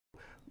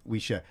we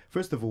share.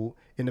 First of all,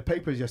 in the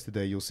papers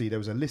yesterday, you'll see there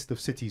was a list of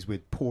cities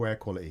with poor air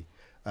quality,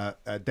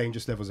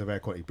 dangerous levels of air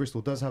quality.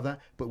 Bristol does have that,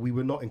 but we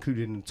were not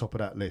included in the top of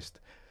that list.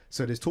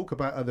 So there's talk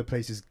about other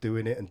places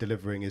doing it and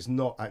delivering is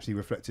not actually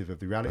reflective of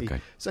the reality.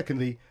 Okay.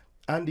 Secondly,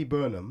 Andy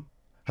Burnham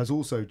has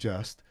also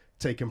just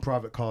taken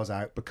private cars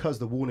out because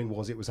the warning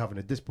was it was having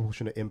a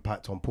disproportionate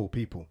impact on poor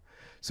people.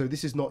 So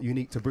this is not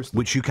unique to Bristol.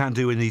 Which you can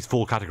do in these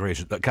four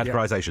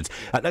categorisations.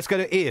 Yeah. Let's go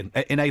to Ian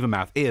in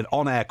Avonmouth. Ian,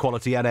 on air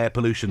quality and air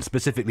pollution,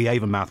 specifically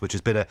Avonmouth, which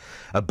has been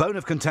a bone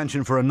of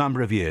contention for a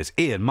number of years.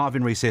 Ian,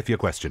 Marvin Rees here for your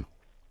question.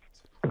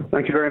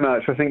 Thank you very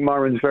much. I think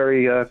Marvin's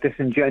very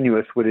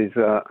disingenuous with his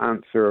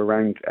answer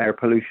around air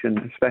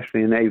pollution,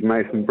 especially in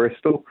Avonmouth and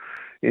Bristol.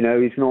 You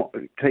know, he's not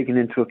taking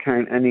into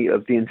account any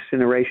of the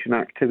incineration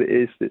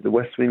activities that the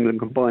West of England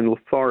Combined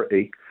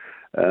Authority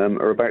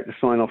are about to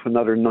sign off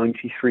another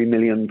 £93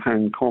 million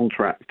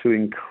contract to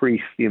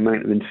increase the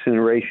amount of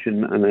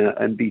incineration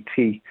and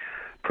NBT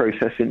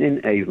processing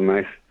in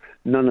Avonmouth.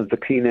 None of the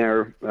clean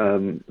air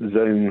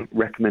zone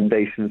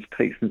recommendations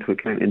takes into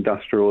account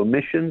industrial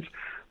emissions.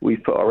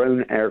 We've put our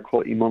own air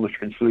quality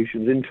monitoring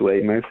solutions into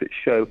Avonmouth that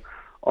show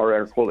our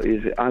air quality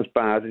is as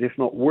bad, if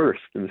not worse,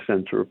 in the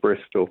centre of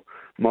Bristol.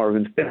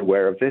 Marvin's been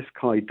aware of this.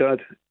 Kai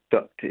ducked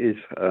his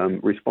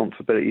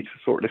responsibility to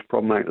sort this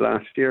problem out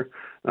last year,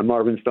 and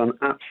Marvin's done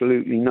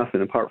absolutely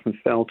nothing apart from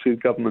fell to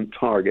government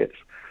targets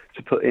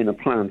to put in a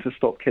plan to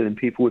stop killing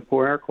people with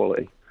poor air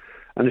quality.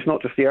 And it's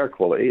not just the air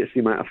quality, it's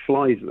the amount of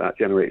flies that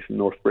generates in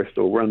North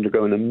Bristol. We're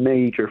undergoing a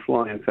major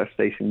fly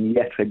infestation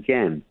yet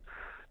again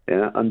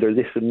under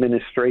this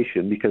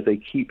administration because they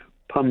keep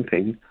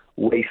pumping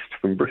waste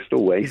from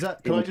Bristol Waste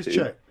can I just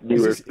check?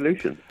 Newer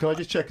solutions. Can I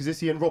just check? Is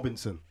this Ian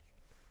Robinson?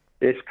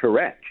 It's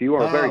correct. You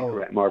are very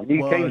correct, Marv.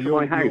 You came to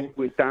my house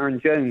with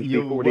Darren Jones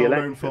before the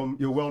election.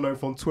 You're well known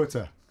from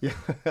Twitter.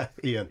 Yeah,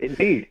 Ian.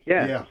 Indeed,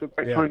 yeah. So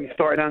by the time you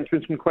started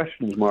answering some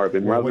questions,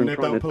 Marvin, rather than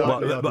trying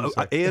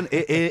to...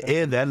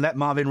 Ian, then, let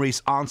Marvin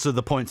Rees answer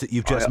the points that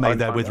you've just made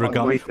there with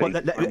regard...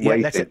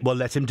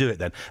 let him do it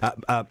then.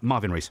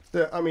 Marvin Rees.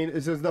 I mean,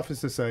 there's nothing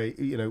to say.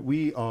 You know,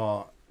 we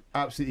are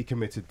absolutely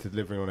committed to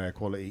delivering on air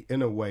quality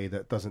in a way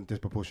that doesn't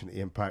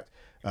disproportionately impact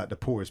the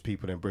poorest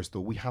people in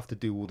Bristol. We have to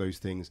do all those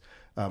things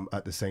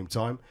at the same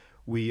time.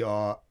 We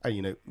are,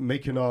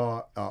 making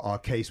our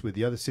case with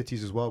the other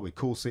cities as well, with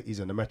core cities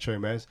and the metro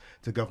mayors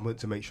to government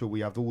to make sure we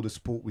have all the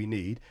support we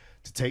need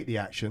to take the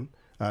action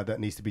that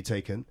needs to be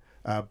taken.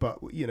 But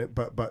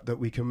that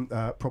we can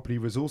properly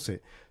resource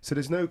it. So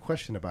there's no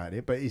question about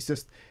it. But it's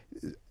just,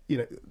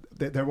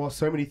 there are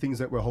so many things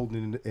that we're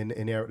holding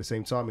in air at the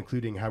same time,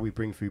 including how we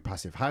bring through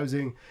passive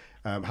housing,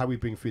 how we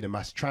bring through the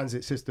mass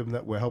transit system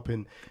that we're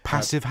helping.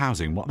 Passive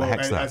housing? What the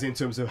heck's that? As in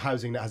terms of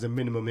housing that has a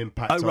minimum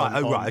impact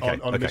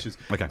on emissions.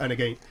 Okay. And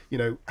again,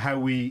 how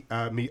we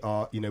meet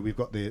our, we've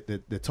got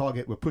the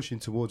target we're pushing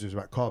towards is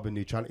about carbon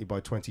neutrality by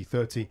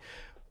 2030.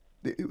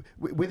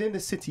 Within the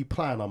city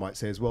plan, I might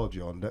say as well,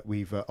 John, that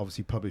we've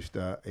obviously published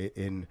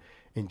in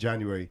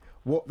January,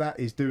 what that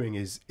is doing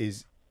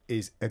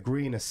is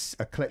agreeing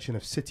a collection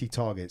of city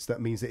targets. That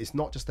means that it's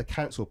not just the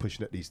council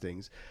pushing at these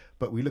things,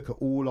 but we look at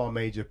all our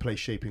major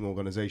place-shaping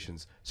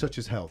organisations, such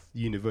as health,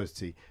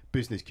 university,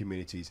 business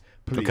communities,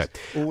 police,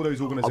 all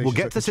those organisations. We'll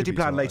get to the city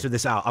plan later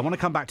this hour. I want to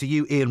come back to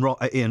you, Ian,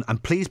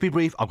 and please be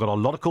brief. I've got a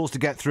lot of calls to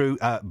get through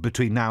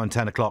between now and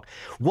 10 o'clock.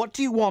 What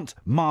do you want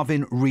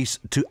Marvin Rees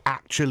to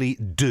actually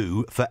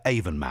do for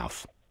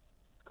Avonmouth?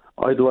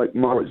 I'd like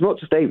Marv. It's not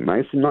just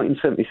Avonmouth. In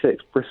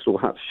 1976, Bristol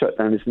had to shut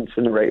down its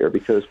incinerator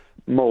because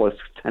mollusks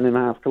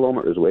 10.5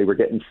 kilometres away were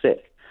getting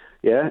sick.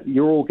 Yeah,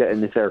 you're all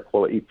getting this air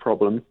quality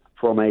problem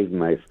from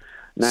Avonmouth.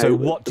 Now, so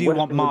what do you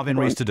want Marvin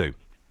Rees to do?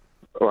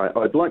 All right,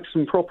 I'd like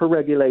some proper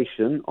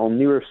regulation on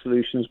newer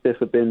solutions,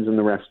 Biffa bins and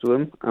the rest of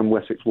them, and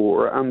Wessex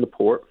Water and the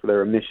port for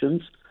their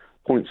emissions,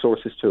 point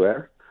sources to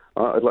air.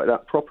 I'd like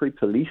that properly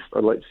policed.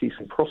 I'd like to see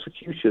some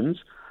prosecutions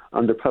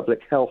under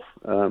public health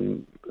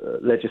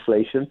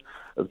legislation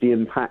of the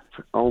impact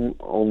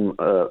on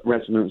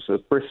residents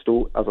of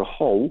Bristol as a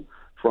whole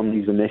from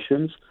these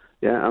emissions.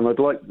 Yeah, and I'd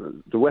like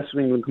the West of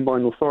England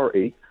Combined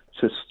Authority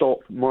to stop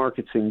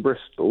marketing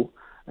Bristol,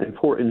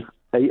 importing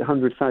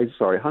hundreds of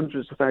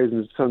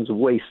thousands of tons of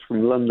waste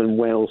from London,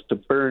 Wales to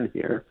burn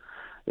here,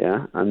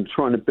 yeah, and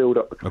trying to build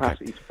up the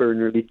capacity to burn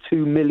nearly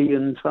 2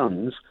 million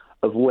tons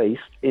of waste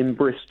in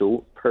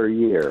Bristol per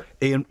year.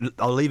 Ian,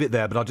 I'll leave it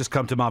there, but I'll just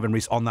come to Marvin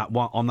Rees on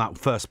that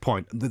first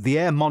point. The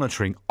air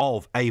monitoring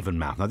of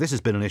Avonmouth. Now, this has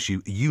been an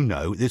issue,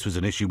 this was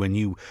an issue when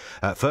you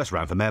first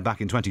ran for mayor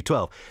back in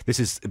 2012. This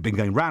has been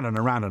going round and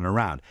around and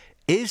around.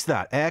 Is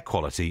that air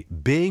quality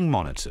being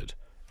monitored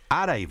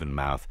at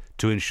Avonmouth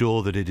to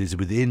ensure that it is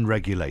within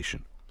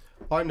regulation?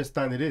 I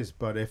understand it is,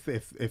 but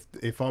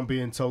if I'm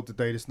being told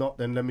today it's not,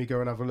 then let me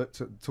go and have a look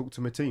to talk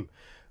to my team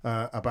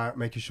about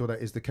making sure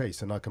that is the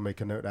case, and I can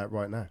make a note of that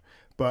right now.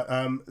 But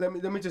let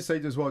me just say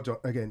as well, John,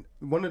 again,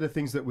 one of the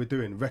things that we're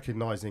doing,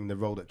 recognising the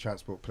role that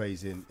transport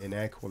plays in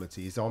air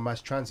quality, is our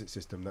mass transit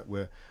system that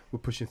we're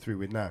pushing through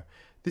with now.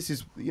 This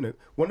is,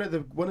 one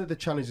of the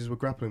challenges we're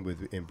grappling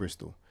with in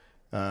Bristol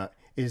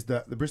is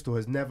that the Bristol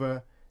has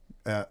never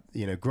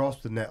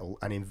grasped the nettle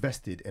and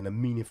invested in a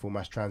meaningful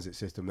mass transit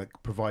system that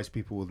provides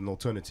people with an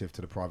alternative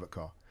to the private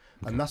car.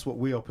 And that's what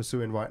we are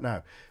pursuing right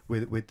now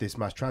with this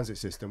mass transit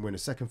system. We're in a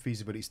second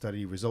feasibility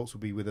study. Results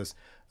will be with us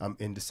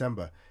in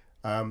December.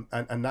 And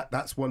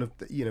that's one of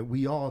the,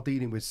 we are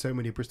dealing with so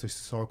many Bristol's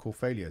historical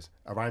failures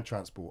around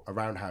transport,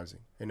 around housing,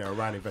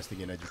 around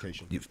investing in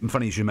education.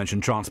 Funny you should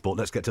mention transport.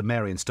 Let's get to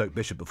Mary in Stoke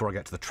Bishop before I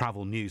get to the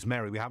travel news.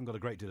 Mary, we haven't got a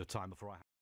great deal of time before I...